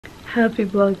Happy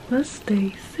Vlogmas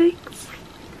Day 6.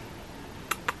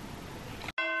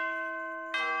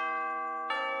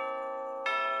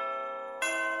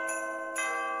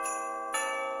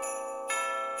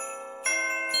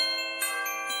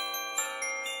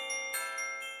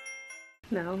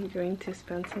 Now I'm going to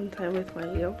spend some time with my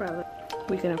little brother.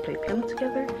 We're gonna play piano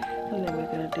together, and then we're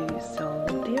gonna do some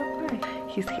DIY.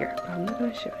 He's here, but I'm not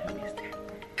gonna show him. He's there.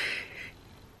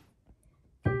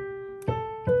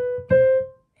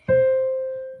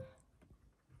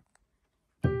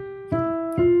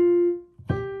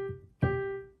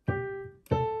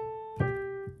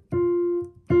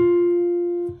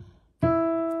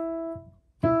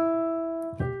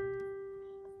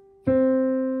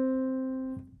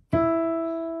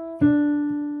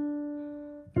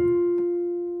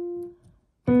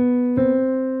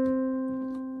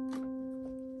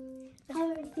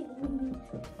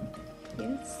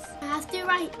 Yes. I have to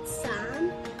write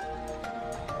some,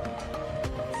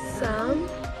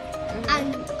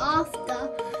 and after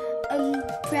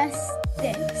press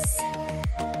this,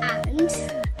 and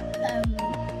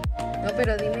No,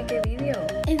 pero dime qué video.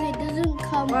 if it doesn't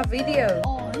come What video?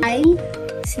 on,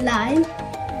 slime,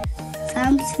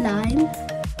 some slime,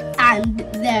 and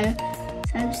there,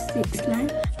 some stick slime,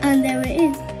 and there it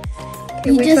is.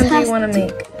 Okay, which one do you want to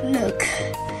make? Look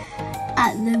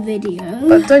at the video.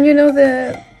 But don't you know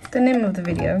the name of the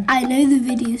video? I know the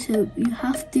video, so you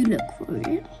have to look for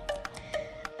it.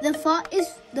 The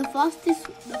fastest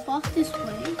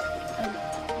way.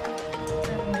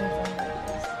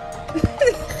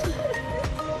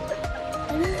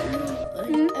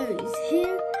 It's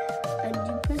here, and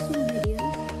you press on video,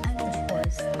 and of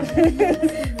course.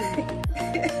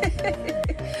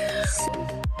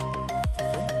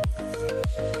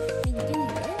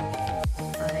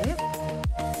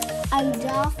 And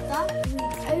after we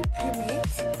open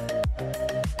it,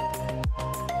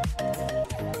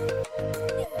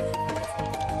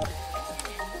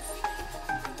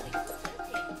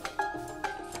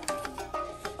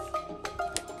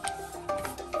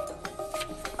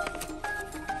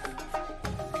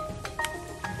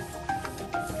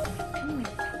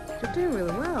 You're doing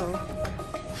really well.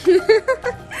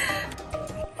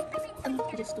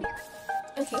 pedestal.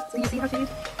 So Okay, you see how to use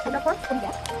that part? oh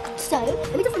yeah. So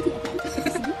let me just repeat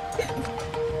it again.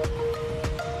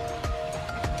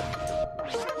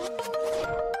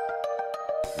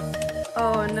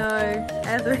 Oh no,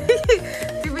 Heather.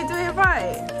 Did we do it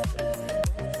right?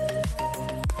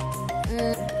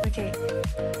 Okay,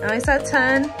 now it's our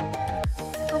turn.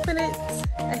 Open it.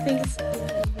 I think it's, you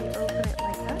open it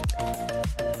like that.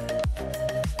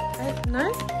 Right?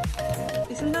 No?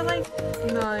 Isn't that like,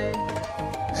 no.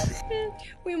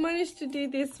 We managed to do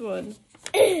this one.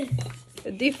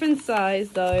 A different size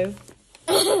though.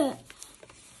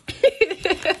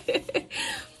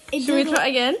 Should we try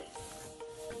again?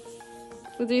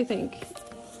 What do you think?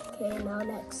 Okay, now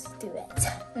let's do it.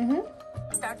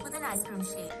 Start with an ice cream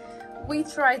sheet. We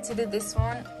tried to do this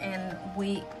one and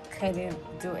we couldn't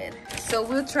do it. So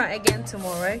we'll try again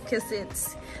tomorrow because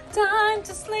it's time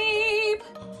to sleep.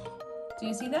 Do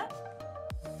you see that?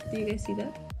 Do you guys see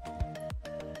that?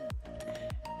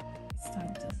 It's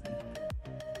time to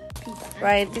sleep.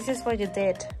 Right, this is what you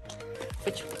did,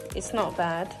 which is not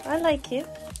bad. I like it.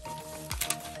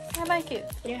 I like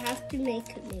it. You have to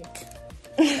make a lid.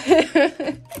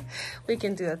 We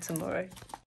can do that tomorrow.